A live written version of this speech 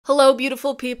Hello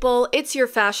beautiful people, it's your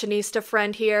fashionista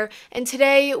friend here, and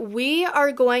today we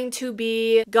are going to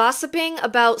be gossiping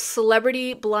about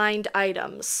celebrity blind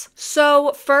items.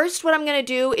 So first what I'm going to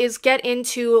do is get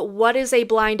into what is a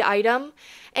blind item,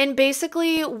 and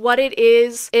basically what it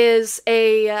is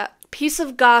a piece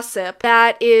of gossip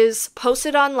that is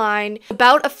posted online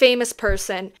about a famous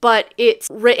person, but it's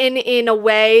written in a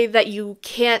way that you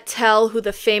can't tell who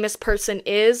the famous person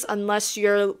is unless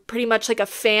you're pretty much like a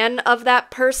fan of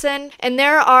that person. And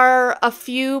there are a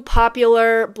few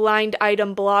popular blind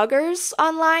item bloggers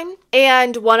online,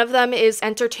 and one of them is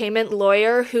Entertainment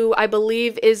Lawyer, who I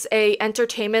believe is a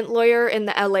entertainment lawyer in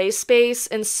the LA space,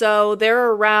 and so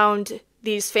they're around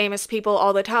these famous people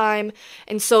all the time,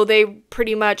 and so they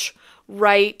pretty much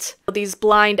write these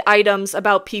blind items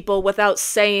about people without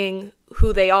saying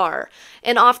who they are.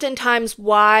 And oftentimes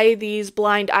why these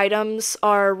blind items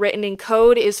are written in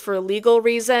code is for legal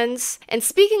reasons. And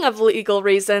speaking of legal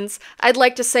reasons, I'd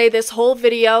like to say this whole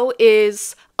video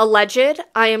is alleged.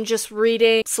 I am just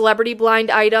reading celebrity blind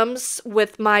items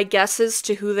with my guesses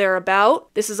to who they're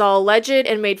about. This is all alleged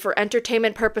and made for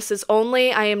entertainment purposes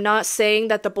only. I am not saying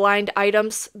that the blind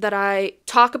items that I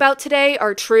talk about today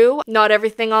are true. Not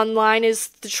everything online is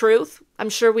the truth. I'm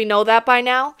sure we know that by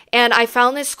now. And I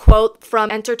found this quote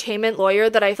from Entertainment Lawyer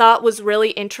that I thought was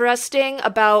really interesting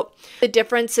about the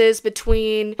differences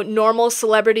between normal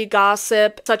celebrity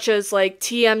gossip, such as like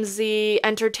TMZ,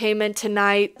 Entertainment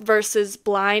Tonight, versus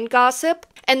blind gossip.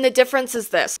 And the difference is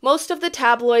this. Most of the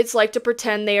tabloids like to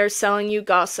pretend they are selling you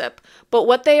gossip, but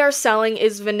what they are selling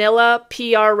is vanilla,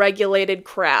 PR-regulated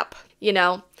crap, you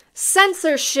know?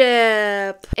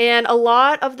 Censorship! And a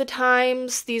lot of the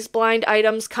times these blind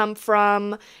items come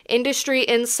from industry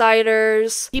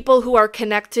insiders, people who are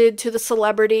connected to the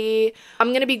celebrity. I'm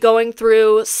going to be going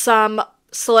through some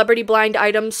celebrity blind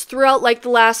items throughout like the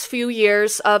last few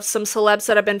years of some celebs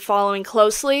that I've been following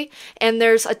closely, and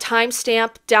there's a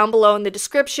timestamp down below in the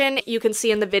description. You can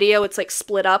see in the video it's like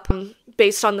split up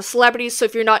based on the celebrities, so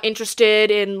if you're not interested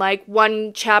in like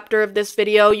one chapter of this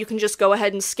video, you can just go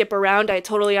ahead and skip around. I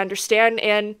totally understand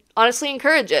and honestly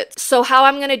encourage it. So how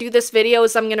I'm gonna do this video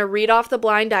is I'm gonna read off the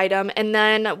blind item, and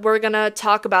then we're gonna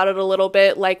talk about it a little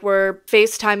bit like we're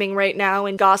FaceTiming right now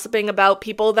and gossiping about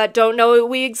people that don't know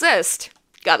we exist.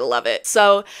 Gotta love it.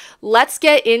 So let's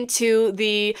get into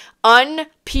the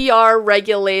un-PR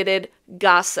regulated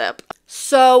gossip.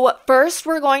 So first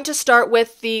we're going to start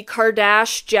with the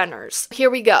Kardashians. Here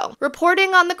we go.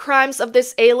 Reporting on the crimes of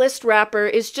this A-list rapper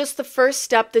is just the first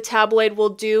step the tabloid will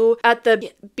do at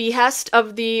the behest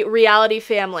of the reality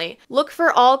family. Look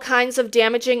for all kinds of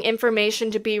damaging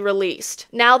information to be released.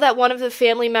 Now that one of the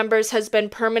family members has been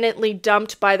permanently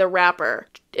dumped by the rapper.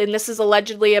 And this is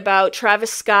allegedly about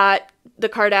Travis Scott, the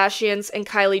Kardashians, and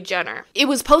Kylie Jenner. It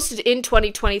was posted in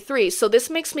 2023, so this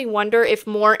makes me wonder if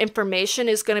more information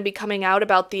is going to be coming out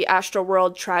about the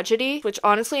Astroworld tragedy, which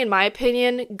honestly, in my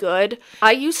opinion, good.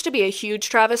 I used to be a huge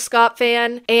Travis Scott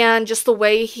fan, and just the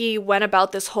way he went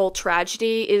about this whole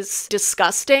tragedy is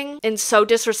disgusting and so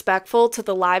disrespectful to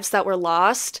the lives that were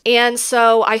lost. And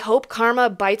so I hope karma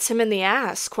bites him in the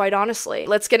ass, quite honestly.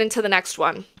 Let's get into the next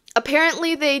one.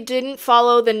 Apparently, they didn't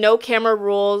follow the no-camera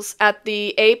rules at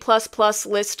the A++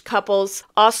 list couple's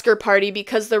Oscar party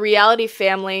because the reality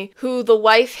family, who the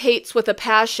wife hates with a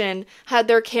passion, had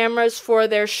their cameras for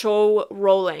their show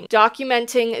rolling,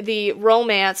 documenting the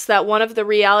romance that one of the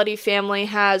reality family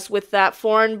has with that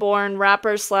foreign-born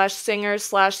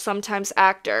rapper/singer/sometimes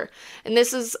actor. And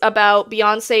this is about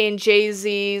Beyonce and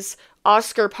Jay-Z's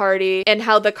Oscar party and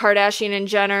how the Kardashian and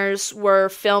Jenners were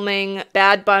filming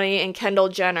Bad Bunny and Kendall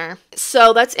Jenner.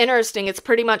 So that's interesting. It's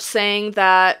pretty much saying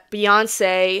that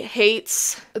Beyonce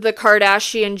hates the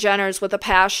Kardashian Jenners with a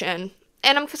passion.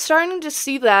 And I'm starting to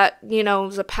see that, you know,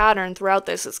 as a pattern throughout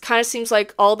this. It kind of seems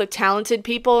like all the talented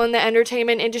people in the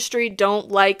entertainment industry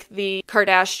don't like the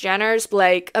Kardashian-Jenners.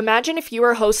 Like, imagine if you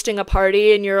were hosting a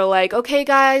party and you're like, okay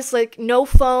guys, like, no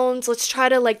phones, let's try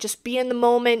to like just be in the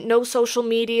moment, no social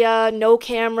media, no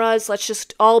cameras, let's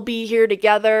just all be here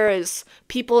together as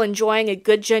people enjoying a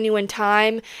good genuine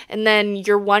time, and then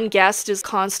your one guest is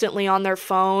constantly on their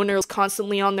phone or is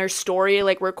constantly on their story,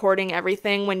 like recording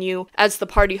everything when you, as the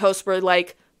party host, were like,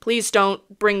 please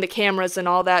don't bring the cameras and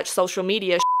all that social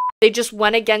media shit. They just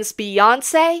went against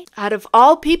Beyonce. Out of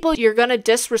all people, you're gonna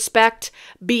disrespect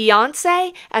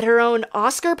Beyonce at her own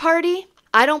Oscar party?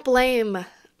 I don't blame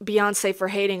Beyonce for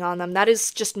hating on them. That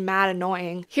is just mad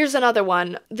annoying. Here's another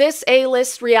one. This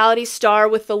A-list reality star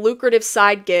with the lucrative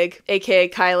side gig, aka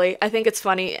Kylie. I think it's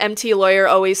funny. MT Lawyer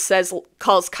always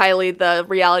calls Kylie the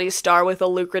reality star with a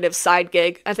lucrative side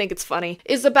gig. I think it's funny.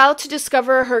 Is about to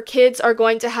discover her kids are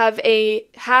going to have a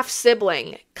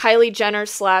half-sibling, Kylie Jenner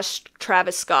 /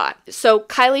 Travis Scott. So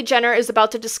Kylie Jenner is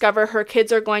about to discover her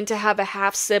kids are going to have a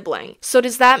half-sibling. So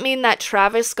does that mean that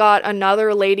Travis got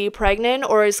another lady pregnant,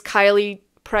 or is Kylie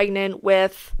pregnant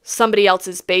with somebody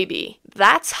else's baby?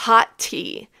 That's hot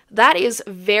tea. That is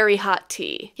very hot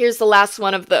tea. Here's the last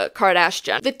one of the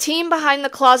Kardashian. The team behind the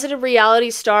closeted reality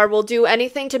star will do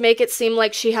anything to make it seem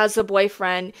like she has a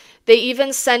boyfriend. They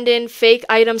even send in fake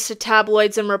items to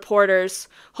tabloids and reporters,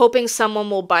 hoping someone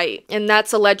will bite. And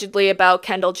that's allegedly about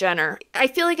Kendall Jenner. I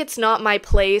feel like it's not my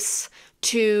place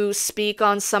to speak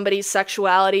on somebody's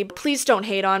sexuality. Please don't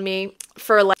hate on me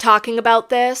for talking about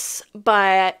this,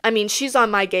 but I mean, she's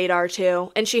on my gaydar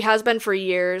too, and she has been for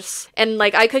years, and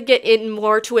I could get in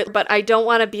more to it, but I don't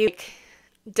want to be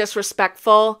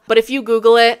disrespectful. But if you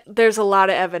Google it, there's a lot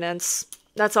of evidence.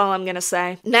 That's all I'm gonna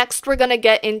say. Next, we're gonna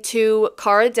get into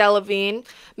Cara Delevene,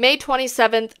 May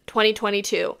 27th,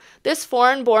 2022. This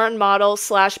foreign-born model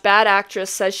 / bad actress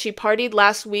says she partied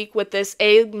last week with this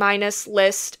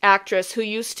A-list actress who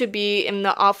used to be in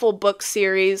the awful book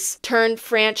series turned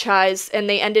franchise, and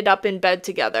they ended up in bed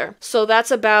together. So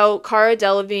that's about Cara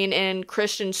Delevene and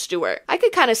Kristen Stewart. I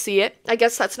could kind of see it. I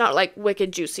guess that's not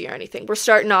wicked juicy or anything. We're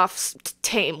starting off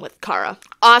tame with Cara.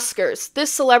 Oscars.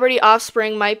 This celebrity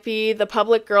offspring might be the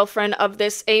public girlfriend of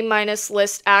this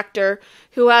A-list actor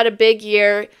who had a big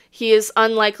year. He is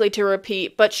unlikely to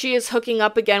repeat, but she is hooking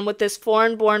up again with this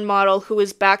foreign-born model who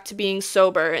is back to being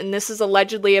sober, and this is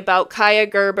allegedly about Kaia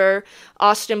Gerber,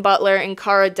 Austin Butler, and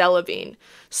Cara Delevene.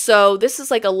 So this is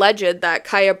alleged that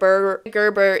Kaia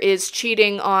Gerber is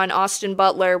cheating on Austin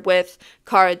Butler with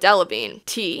Cara Delevene.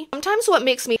 Sometimes what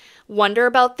makes me wonder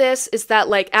about this is that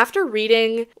after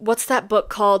reading, what's that book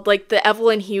called, the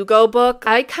Evelyn Hugo book,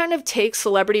 I kind of take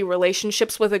celebrity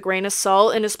relationships with a grain of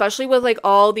salt, and especially with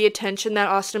all the attention that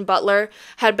Austin Butler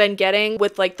had been getting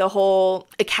with the whole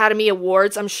Academy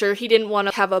Awards. I'm sure he didn't want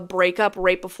to have a breakup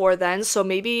right before then, so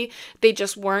maybe they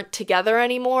just weren't together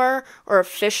anymore or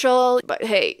official. But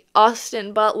hey,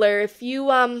 Austin Butler, if you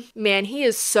man, he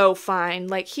is so fine.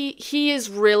 He is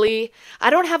really, I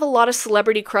don't have a lot of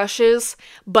celebrity crushes,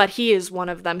 but he is one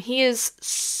of them. He is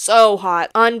so hot,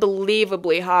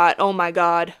 unbelievably hot. Oh my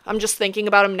god, I'm just thinking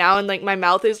about him now, and my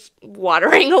mouth is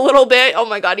watering a little bit. Oh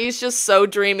my god, he's just so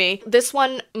dreamy. This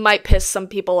one might piss some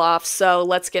people off, so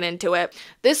let's get into it.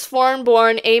 This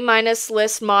foreign-born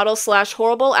A-list model /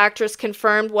 horrible actress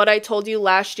confirmed what I told you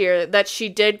last year, that she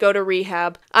did go to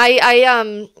rehab.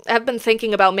 I have been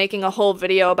thinking about making a whole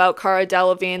video about Cara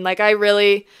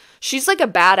Delevene. She's a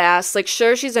badass.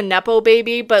 Sure, she's a nepo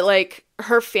baby, but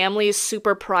her family is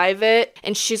super private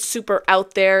and she's super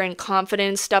out there and confident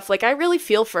and stuff. I really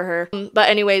feel for her. But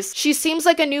anyways, she seems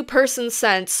like a new person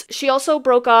since. She also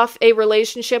broke off a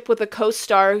relationship with a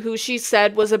co-star who she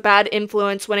said was a bad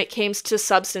influence when it came to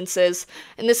substances.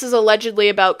 And this is allegedly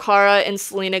about Cara and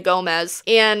Selena Gomez.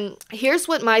 And here's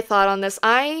what my thought on this.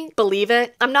 I believe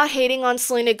it. I'm not hating on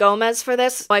Selena Gomez for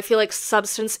this. I feel like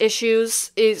substance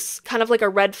issues is kind of a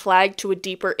red flag to a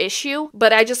deeper issue.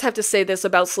 But I just have to say this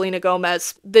about Selena Gomez.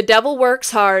 The devil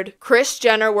works hard, Kris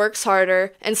Jenner works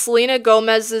harder, and Selena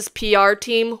Gomez's PR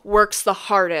team works the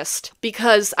hardest.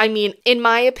 Because, in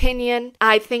my opinion,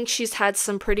 I think she's had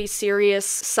some pretty serious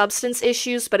substance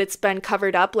issues, but it's been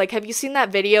covered up. Have you seen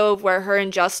that video of where her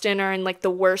and Justin are in the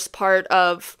worst part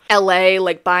of LA,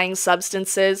 buying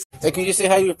substances? Hey, can you say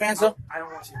hi to your fans, though? I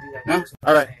don't want you to do that. No?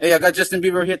 Alright. Hey, I got Justin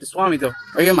Bieber here at the Swami, though.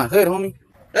 Right here in my hood, homie.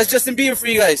 That's Justin Bieber for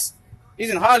you guys. He's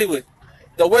in Hollywood.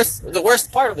 The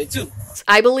worst part of it, too.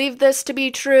 I believe this to be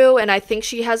true, and I think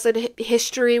she has a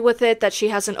history with it that she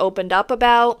hasn't opened up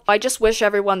about. I just wish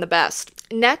everyone the best.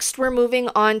 Next, we're moving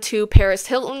on to Paris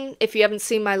Hilton. If you haven't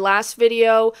seen my last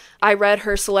video, I read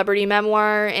her celebrity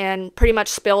memoir and pretty much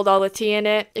spilled all the tea in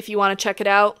it, if you want to check it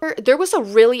out. There was a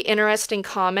really interesting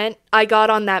comment I got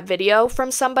on that video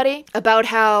from somebody about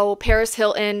how Paris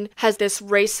Hilton has this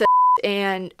racist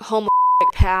and homophobic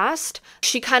past.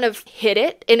 She kind of hit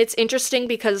it, and it's interesting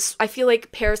because I feel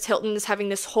like Paris Hilton is having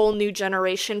this whole new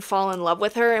generation fall in love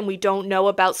with her, and we don't know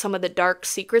about some of the dark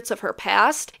secrets of her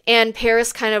past. And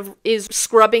Paris kind of is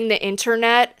scrubbing the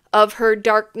internet of her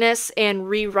darkness and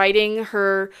rewriting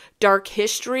her dark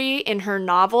history in her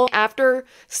novel. After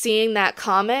seeing that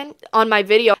comment on my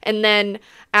video, and then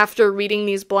after reading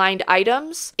these blind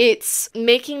items, it's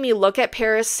making me look at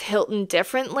Paris Hilton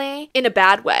differently in a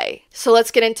bad way. So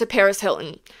let's get into Paris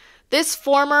Hilton. This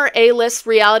former A-list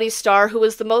reality star, who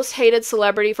was the most hated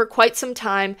celebrity for quite some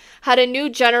time, had a new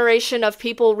generation of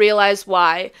people realize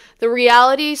why. The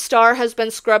reality star has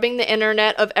been scrubbing the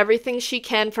internet of everything she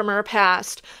can from her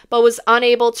past, but was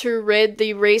unable to rid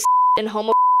the race and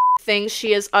homo things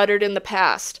she has uttered in the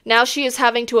past. Now she is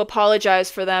having to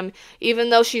apologize for them, even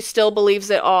though she still believes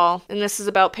it all. And this is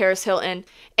about Paris Hilton.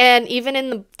 And even in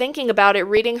the thinking about it,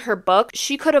 reading her book,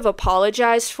 she could have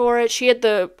apologized for it. She had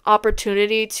the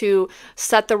opportunity to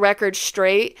set the record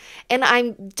straight.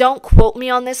 And don't quote me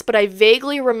on this, but I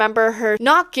vaguely remember her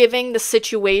not giving the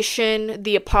situation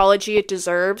the apology it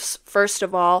deserves, first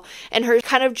of all, and her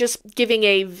kind of just giving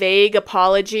a vague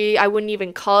apology. I wouldn't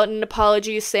even call it an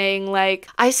apology, saying like,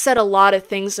 I said a lot of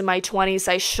things in my 20s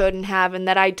I shouldn't have and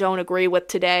that I don't agree with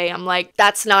today. I'm like,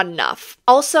 that's not enough.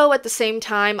 Also, at the same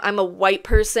time, I'm a white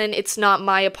person. It's not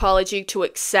my apology to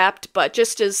accept, but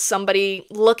just as somebody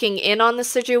looking in on the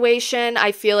situation,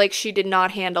 I feel like she did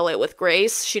not handle it with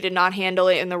grace. She did not handle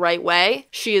it in the right way.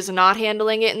 She is not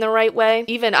handling it in the right way.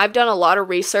 Even I've done a lot of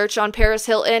research on Paris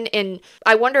Hilton, and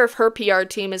I wonder if her PR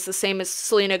team is the same as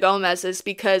Selena Gomez's,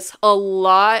 because a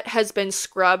lot has been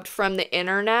scrubbed from the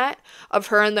internet of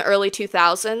her in the early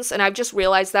 2000s, and I've just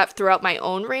realized that throughout my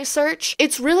own research.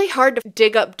 It's really hard to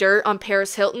dig up dirt on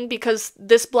Paris Hilton because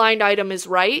this blind item is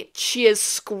right. She has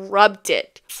scrubbed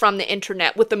it from the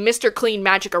internet with the Mr. Clean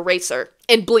magic eraser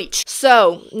and bleach.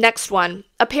 So, next one.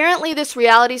 Apparently, this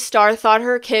reality star thought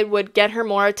her kid would get her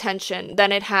more attention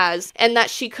than it has, and that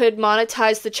she could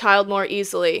monetize the child more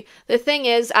easily. The thing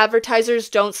is, advertisers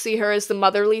don't see her as the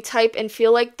motherly type and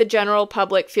feel like the general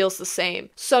public feels the same.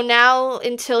 So now,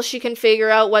 until she can figure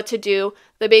out what to do,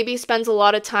 the baby spends a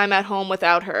lot of time at home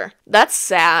without her. That's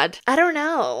sad. I don't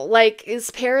know. Like, is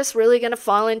Paris really gonna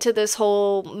fall into this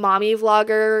whole mommy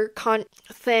vlogger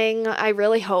thing? I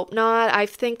really hope not. I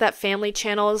think that family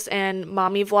channels and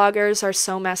mommy vloggers are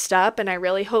so messed up, and I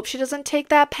really hope she doesn't take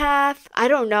that path. I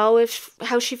don't know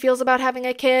how she feels about having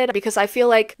a kid, because I feel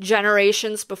like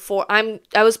generations before, I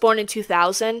was born in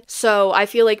 2000, so I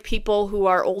feel like people who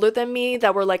are older than me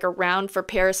that were like around for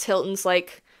Paris Hilton's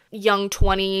like young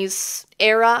 20s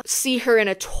era see her in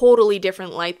a totally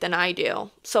different light than I do.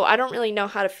 So I don't really know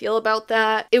how to feel about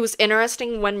that. It was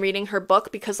interesting when reading her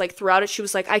book because like throughout it she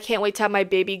was like, I can't wait to have my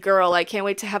baby girl. I can't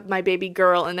wait to have my baby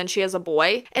girl. And then she has a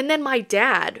boy. And then my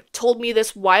dad told me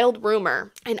this wild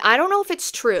rumor. And I don't know if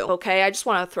it's true, okay? I just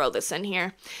want to throw this in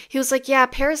here. He was like, yeah,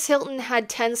 Paris Hilton had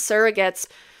 10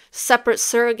 separate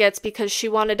surrogates because she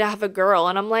wanted to have a girl.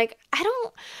 And I'm like,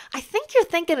 I think you're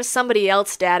thinking of somebody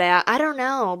else, Dad. I don't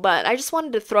know, but I just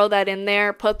wanted to throw that in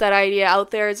there, put that idea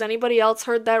out there. Has anybody else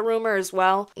heard that rumor as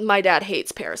well? My dad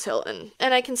hates Paris Hilton,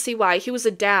 and I can see why. He was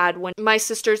a dad when my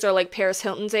sisters are like Paris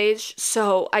Hilton's age,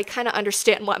 so I kind of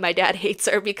understand why my dad hates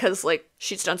her, because like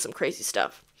she's done some crazy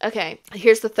stuff. Okay,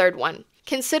 here's the third one.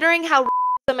 Considering how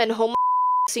racism and homo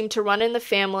seem to run in the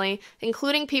family,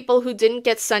 including people who didn't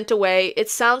get sent away, it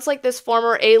sounds like this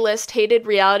former A-list hated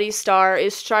reality star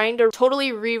is trying to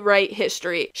totally rewrite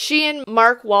history. She and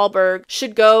Mark Wahlberg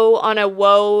should go on a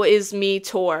woe is me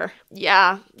tour.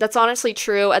 Yeah, that's honestly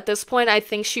true. At this point, I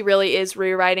think she really is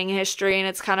rewriting history, and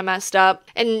it's kind of messed up.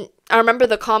 And I remember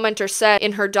the commenter said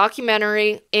in her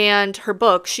documentary and her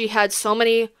book, she had so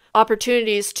many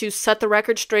opportunities to set the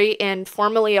record straight and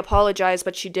formally apologize,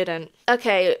 but she didn't.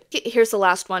 Okay, here's the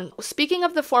last one. Speaking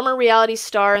of the former reality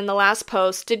star in the last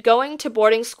post, did going to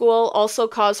boarding school also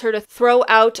cause her to throw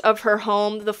out of her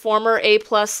home the former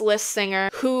A-plus list singer,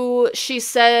 who she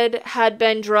said had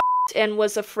been drugged and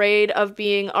was afraid of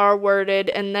being R-worded,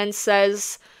 and then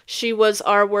says she was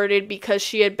R-worded because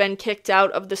she had been kicked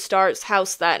out of the star's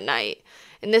house that night?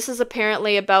 And this is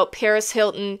apparently about Paris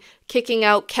Hilton kicking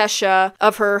out Kesha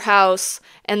of her house,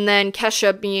 and then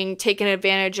Kesha being taken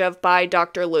advantage of by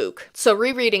Dr. Luke. So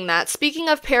rereading that, speaking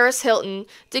of Paris Hilton,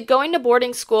 did going to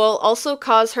boarding school also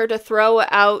cause her to throw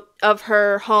out of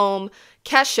her home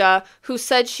Kesha, who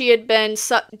said she had been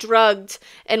drugged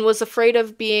and was afraid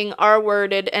of being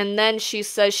R-worded, and then she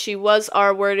says she was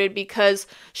R-worded because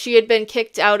she had been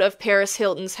kicked out of Paris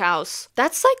Hilton's house?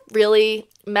 That's like really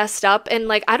messed up, and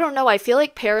like I don't know, I feel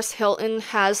like Paris Hilton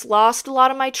has lost a lot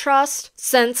of my trust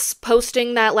since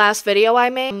posting that last video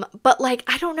I made, but like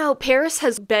I don't know, Paris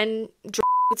has been drugged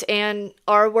and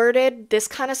R-worded. This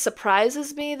kind of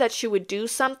surprises me that she would do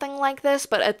something like this,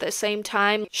 but at the same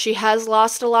time she has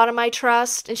lost a lot of my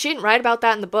trust, and she didn't write about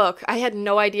that in the book. I had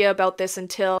no idea about this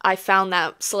until I found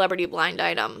that celebrity blind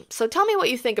item. So tell me what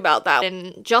you think about that.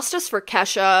 And justice for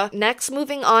Kesha. Next,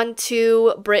 moving on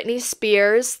to Britney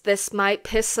Spears. This might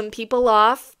piss some people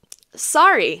off.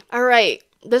 Sorry. All right.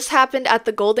 This happened at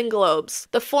the Golden Globes.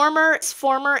 The former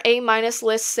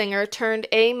A-list singer turned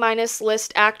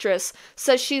A-list actress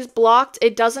says she's blocked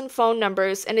a dozen phone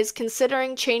numbers and is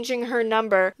considering changing her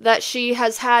number that she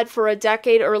has had for a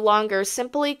decade or longer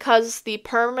simply because the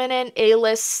permanent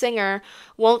A-list singer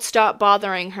won't stop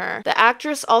bothering her. The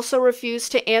actress also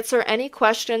refused to answer any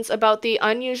questions about the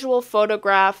unusual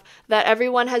photograph that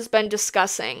everyone has been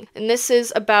discussing. And this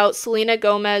is about Selena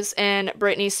Gomez and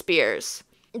Britney Spears.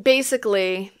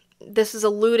 Basically, this is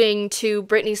alluding to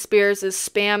Britney Spears is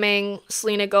spamming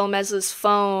Selena Gomez's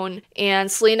phone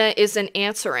and Selena isn't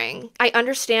answering. I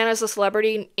understand as a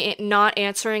celebrity not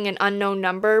answering an unknown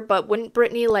number, but wouldn't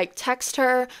Britney like text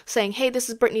her saying, hey, this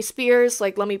is Britney Spears,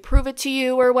 like let me prove it to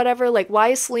you or whatever? Like why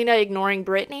is Selena ignoring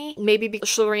Britney? Maybe because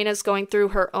Selena's going through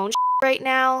her own right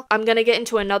now. I'm gonna get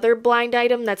into another blind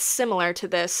item that's similar to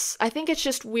this. I think it's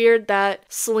just weird that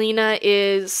Selena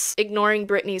is ignoring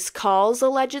Britney's calls,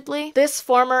 allegedly. This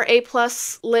former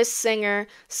A-list singer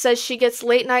says she gets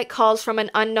late night calls from an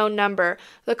unknown number.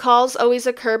 The calls always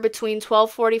occur between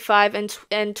 12:45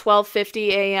 and 12:50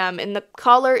 a.m. and the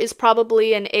caller is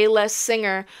probably an A-list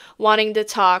singer wanting to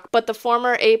talk, but the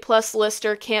former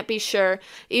A-lister can't be sure,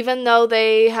 even though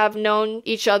they have known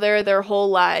each other their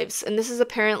whole lives. And this is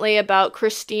apparently about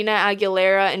Christina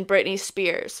Aguilera and Britney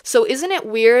Spears. So isn't it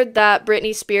weird that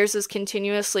Britney Spears is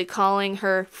continuously calling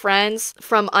her friends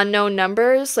from unknown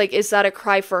numbers? Like, is that a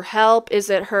cry for help? Is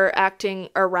it her acting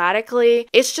erratically?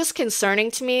 It's just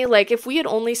concerning to me. Like, if we had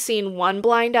only seen one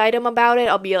blind item about it,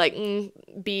 I'll be like,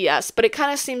 BS. But it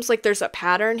kind of seems like there's a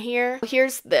pattern here.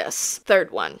 Here's this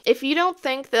third one. If you don't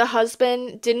think the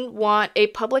husband didn't want a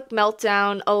public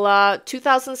meltdown a la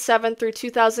 2007 through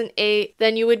 2008,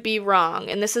 then you would be wrong.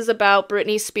 And this is about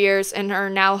Britney Spears and her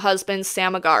now husband,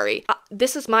 Asghari.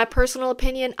 This is my personal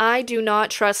opinion. I do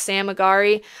not trust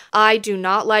Asghari. I do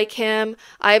not like him.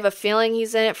 I have a feeling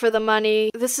he's in it for the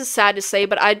money. This is sad to say,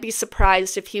 but I'd be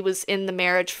surprised if he was in the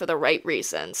marriage for the right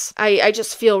reasons. I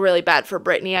just feel really bad for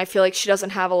Britney. I feel like she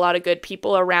doesn't have a lot of good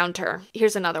people around her.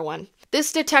 Here's another one.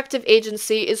 This detective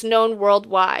agency is known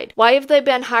worldwide. Why have they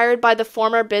been hired by the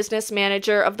former business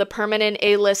manager of the permanent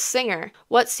A-list singer?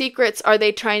 What secrets are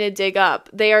they trying to dig up?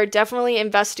 They are definitely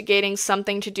investigating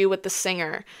something to do with the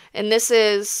singer. And this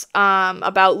is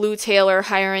about Lou Taylor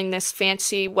hiring this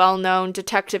fancy, well-known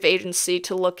detective agency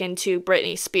to look into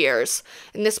Britney Spears.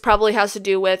 And this probably has to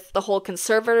do with the whole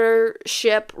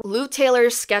conservatorship. Lou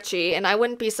Taylor's sketchy, and I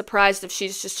wouldn't be surprised if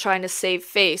she's just trying to save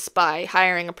face by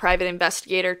hiring a private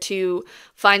investigator to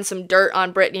find some dirt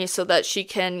on Britney so that she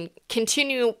can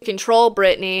continue to control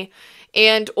Britney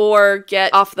and or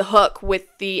get off the hook with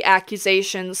the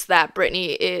accusations that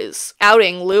Britney is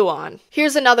outing Lou on.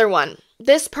 Here's another one.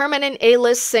 This permanent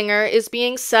A-list singer is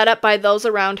being set up by those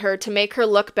around her to make her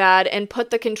look bad and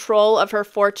put the control of her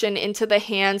fortune into the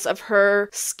hands of her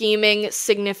scheming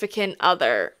significant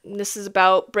other. This is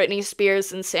about Britney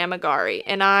Spears and Asghari,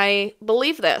 and I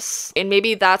believe this. And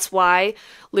maybe that's why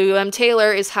Lou M.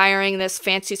 Taylor is hiring this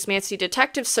fancy-smancy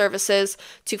detective services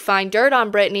to find dirt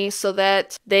on Britney so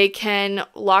that they can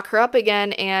lock her up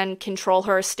again and control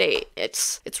her estate.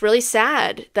 It's really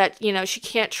sad that, you know, she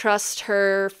can't trust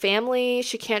her family.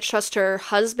 She can't trust her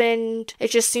husband.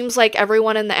 It just seems like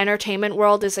everyone in the entertainment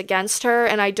world is against her,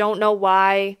 and I don't know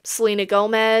why Selena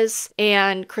Gomez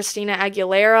and Christina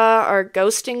Aguilera are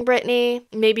ghosting Britney.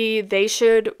 Maybe they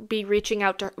should be reaching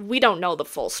out to her. We don't know the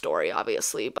full story,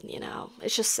 obviously, but, you know,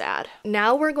 it's just sad.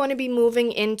 Now we're going to be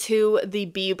moving into the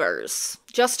Biebers,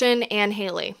 Justin and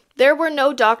Hailey. There were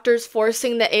no doctors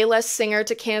forcing the A-list singer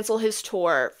to cancel his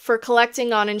tour. For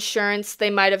collecting on insurance,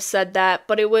 they might have said that,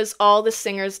 but it was all the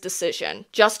singer's decision.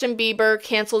 Justin Bieber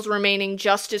cancels remaining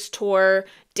Justice tour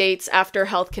dates after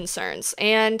health concerns.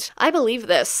 And I believe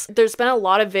this. There's been a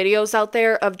lot of videos out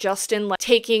there of Justin like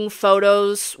taking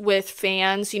photos with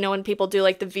fans, you know, when people do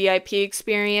like the VIP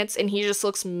experience, and he just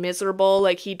looks miserable,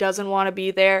 like he doesn't want to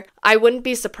be there. I wouldn't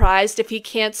be surprised if he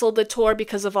canceled the tour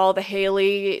because of all the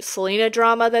Hailey Selena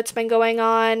drama that's been going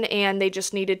on, and they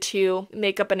just needed to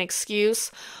make up an excuse.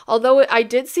 Although I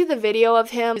did see the video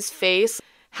of him, his face,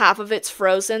 half of it's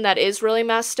frozen. That is really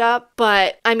messed up.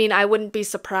 But I mean, I wouldn't be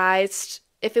surprised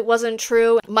if it wasn't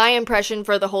true. My impression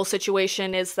for the whole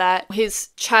situation is that his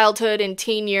childhood and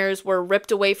teen years were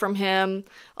ripped away from him.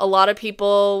 A lot of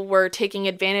people were taking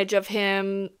advantage of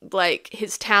him, like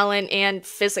his talent and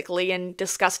physically, in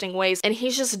disgusting ways. And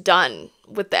he's just done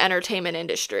with the entertainment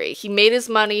industry. He made his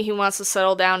money. He wants to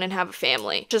settle down and have a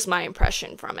family. Just my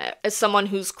impression from it as someone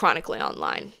who's chronically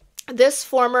online. This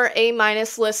former A-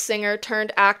 list singer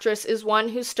turned actress is one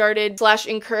who started /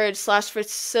 encouraged /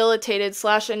 facilitated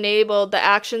 / enabled the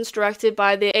actions directed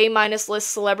by the A-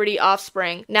 list celebrity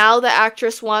offspring. Now the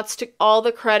actress wants all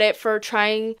the credit for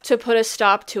trying to put a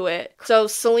stop to it. So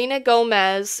Selena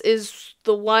Gomez is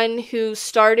the one who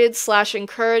started /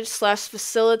 encouraged /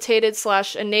 facilitated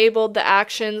 / enabled the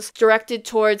actions directed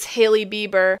towards Hailey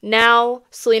Bieber. Now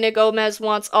Selena Gomez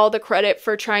wants all the credit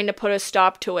for trying to put a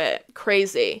stop to it.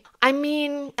 Crazy. I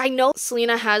mean, I know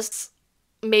Selena has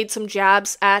made some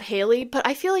jabs at Hailey, but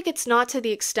I feel like it's not to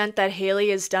the extent that Hailey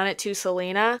has done it to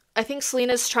Selena. I think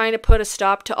Selena's trying to put a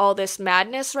stop to all this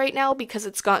madness right now because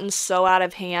it's gotten so out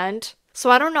of hand. So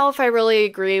I don't know if I really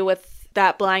agree with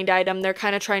that blind item. They're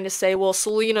kind of trying to say, well,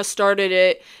 Selena started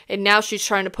it and now she's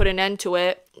trying to put an end to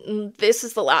it. This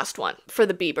is the last one for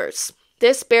the Biebers.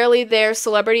 This barely there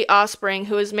celebrity offspring,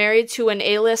 who is married to an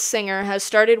A-list singer, has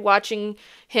started watching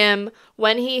him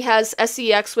when he has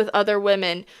sex with other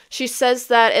women. She says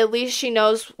that at least she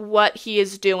knows what he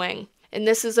is doing. And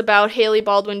this is about Hailey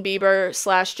Baldwin Bieber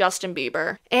 / Justin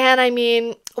Bieber. And I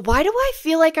mean, why do I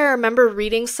feel like I remember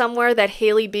reading somewhere that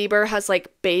Hailey Bieber has like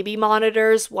baby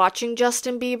monitors watching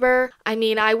Justin Bieber? I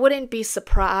mean, I wouldn't be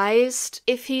surprised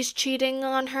if he's cheating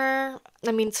on her.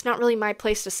 I mean, it's not really my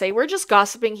place to say. We're just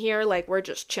gossiping here, like we're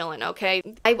just chilling, okay?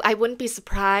 I wouldn't be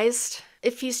surprised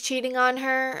if he's cheating on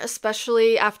her,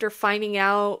 especially after finding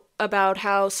out about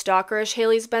how stalkerish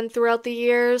Hailey's been throughout the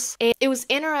years. And it was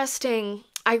interesting.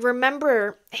 I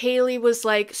remember Hailey was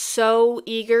like so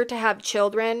eager to have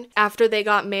children after they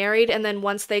got married, and then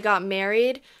once they got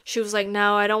married, she was like,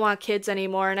 no, I don't want kids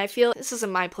anymore. And I feel this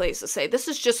isn't my place to say. This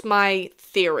is just my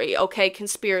theory, okay?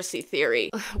 Conspiracy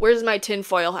theory. Where's my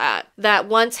tinfoil hat? That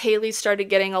once Hailey started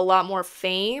getting a lot more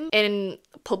fame and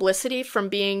publicity from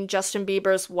being Justin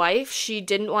Bieber's wife, she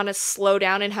didn't want to slow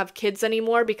down and have kids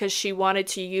anymore because she wanted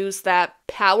to use that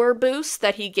power boost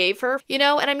that he gave her, you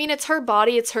know? And I mean, it's her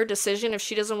body, it's her decision. If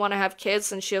she doesn't want to have kids,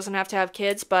 then she doesn't have to have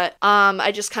kids. But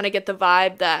I just kind of get the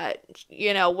vibe that,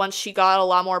 you know, once she got a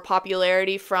lot more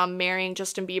popularity from marrying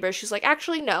Justin Bieber, she's like,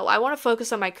 actually, no, I want to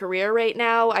focus on my career right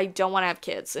now. I don't want to have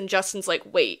kids. And Justin's like,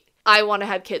 wait, I want to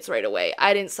have kids right away.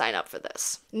 I didn't sign up for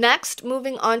this. Next,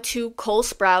 moving on to Cole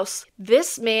Sprouse.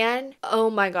 This man, oh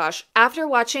my gosh. After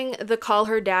watching the Call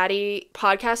Her Daddy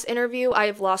podcast interview, I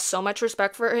have lost so much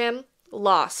respect for him.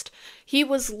 Lost. He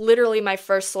was literally my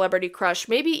first celebrity crush,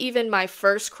 maybe even my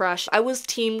first crush. I was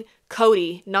team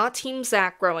Cody, not team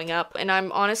Zach growing up, and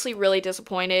I'm honestly really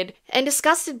disappointed and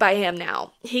disgusted by him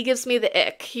now. He gives me the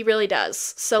ick. He really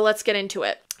does. So let's get into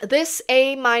it. This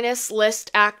A- list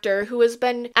actor who has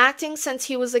been acting since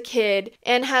he was a kid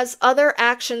and has other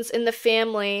actions in the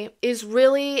family is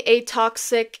really a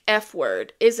toxic F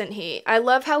word, isn't he? I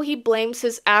love how he blames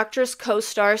his actress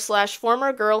co-star /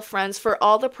 former girlfriends for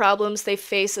all the problems they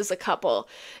face as a couple.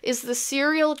 Is the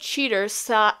serial cheater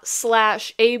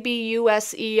 /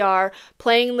 abuser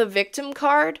playing the victim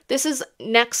card? This is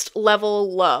next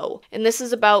level low. And this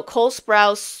is about Cole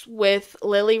Sprouse with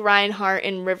Lily Reinhart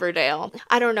in Riverdale.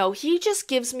 I don't know, he just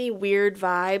gives me weird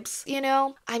vibes, you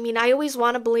know? I mean, I always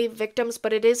want to believe victims,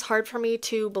 but it is hard for me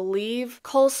to believe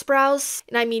Cole Sprouse.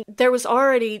 And I mean, there was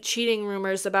already cheating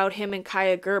rumors about him and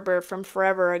Kaya Gerber from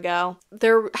forever ago.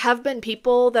 There have been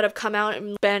people that have come out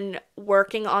and been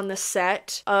working on the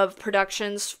set of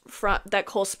productions that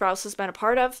Cole Sprouse has been a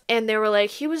part of, and they were like,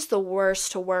 he was the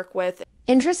worst to work with.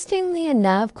 Interestingly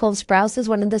enough, Cole Sprouse is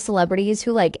one of the celebrities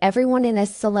who, like, everyone in a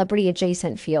celebrity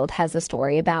adjacent field has a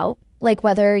story about. Like,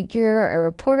 whether you're a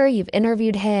reporter, you've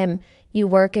interviewed him, you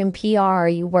work in PR,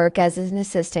 you work as an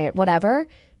assistant, whatever,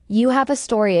 you have a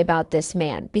story about this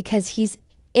man because he's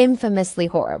infamously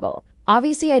horrible.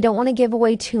 Obviously, I don't want to give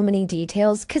away too many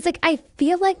details because, like, I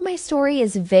feel like my story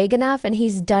is vague enough and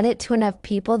he's done it to enough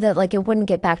people that, like, it wouldn't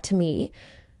get back to me.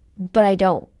 But I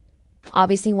don't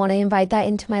obviously want to invite that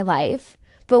into my life.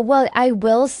 But what I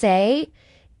will say,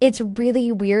 it's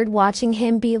really weird watching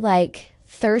him be, like,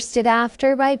 thirsted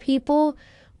after by people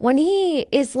when he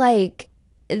is like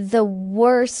the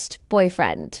worst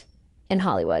boyfriend in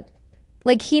Hollywood.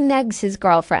 Like, he negs his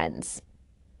girlfriends.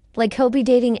 Like, he'll be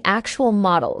dating actual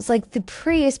models, like the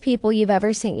prettiest people you've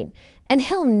ever seen, and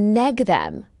he'll neg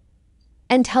them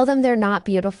and tell them they're not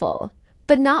beautiful.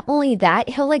 But not only that,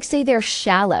 he'll like say they're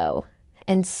shallow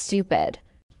and stupid.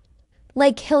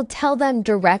 Like, he'll tell them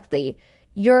directly,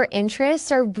 your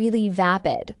interests are really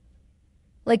vapid.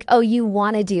 Like, oh, you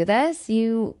want to do this?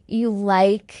 You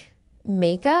like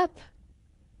makeup?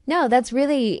 No, that's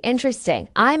really interesting.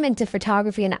 I'm into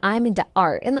photography and I'm into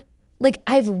art. And like,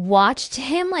 I've watched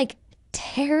him like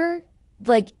tear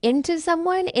like into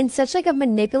someone in such like a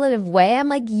manipulative way. I'm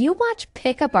like, you watch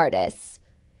pickup artists.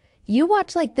 You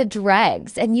watch like the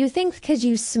dregs and you think because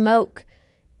you smoke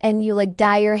and you like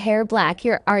dye your hair black,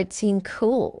 you're artsy and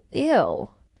cool. Ew.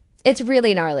 It's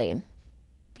really gnarly.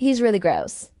 He's really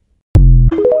gross.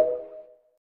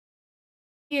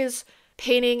 He is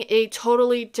painting a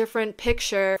totally different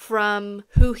picture from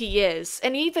who he is.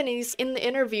 And even he's in the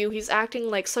interview, he's acting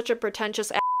like such a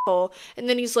pretentious asshole. And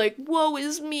then he's like, woe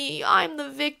is me, I'm the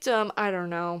victim. I don't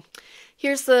know.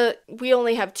 We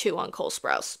only have 2 on Cole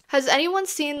Sprouse. Has anyone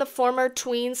seen the former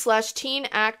tween/teen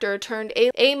actor turned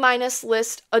A-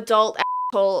 list adult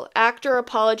asshole? Actor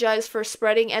apologized for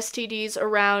spreading STDs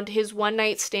around his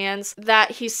one-night stands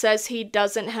that he says he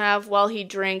doesn't have while he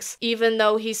drinks, even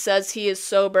though he says he is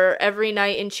sober every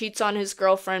night and cheats on his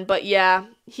girlfriend. But yeah,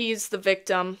 he's the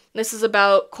victim. This is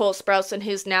about Cole Sprouse and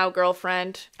his now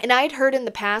girlfriend. And I'd heard in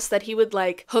the past that he would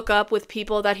like hook up with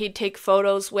people that he'd take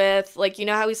photos with. Like, you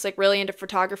know how he's like really into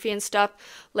photography and stuff?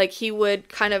 Like he would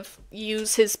kind of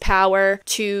use his power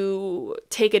to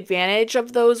take advantage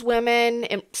of those women.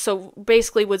 And so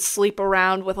basically would sleep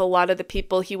around with a lot of the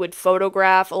people he would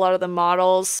photograph, a lot of the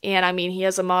models. And I mean, he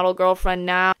has a model girlfriend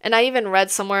now. And I even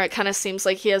read somewhere it kind of seems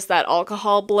like he has that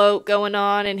alcohol bloat going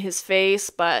on in his face.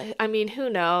 But I mean, who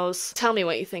knows? Tell me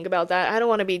what you think about that. I don't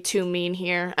want to be too mean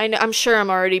here. I'm sure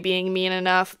I'm already being mean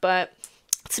enough, but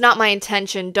it's not my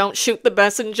intention. Don't shoot the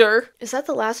messenger. Is that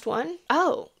the last one?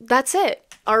 Oh, that's it.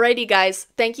 Alrighty guys,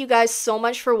 thank you guys so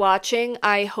much for watching.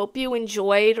 I hope you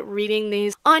enjoyed reading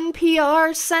these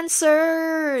un-PR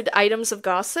censored items of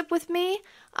gossip with me.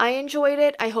 I enjoyed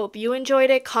it. I hope you enjoyed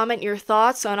it. Comment your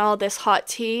thoughts on all this hot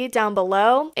tea down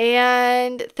below.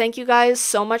 And thank you guys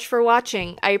so much for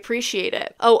watching. I appreciate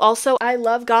it. Oh, also, I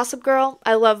love Gossip Girl.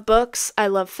 I love books. I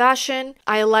love fashion.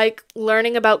 I like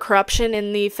learning about corruption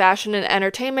in the fashion and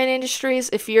entertainment industries.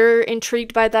 If you're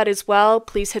intrigued by that as well,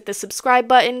 please hit the subscribe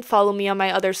button. Follow me on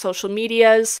my other social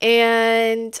medias.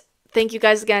 And thank you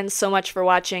guys again so much for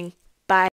watching. Bye.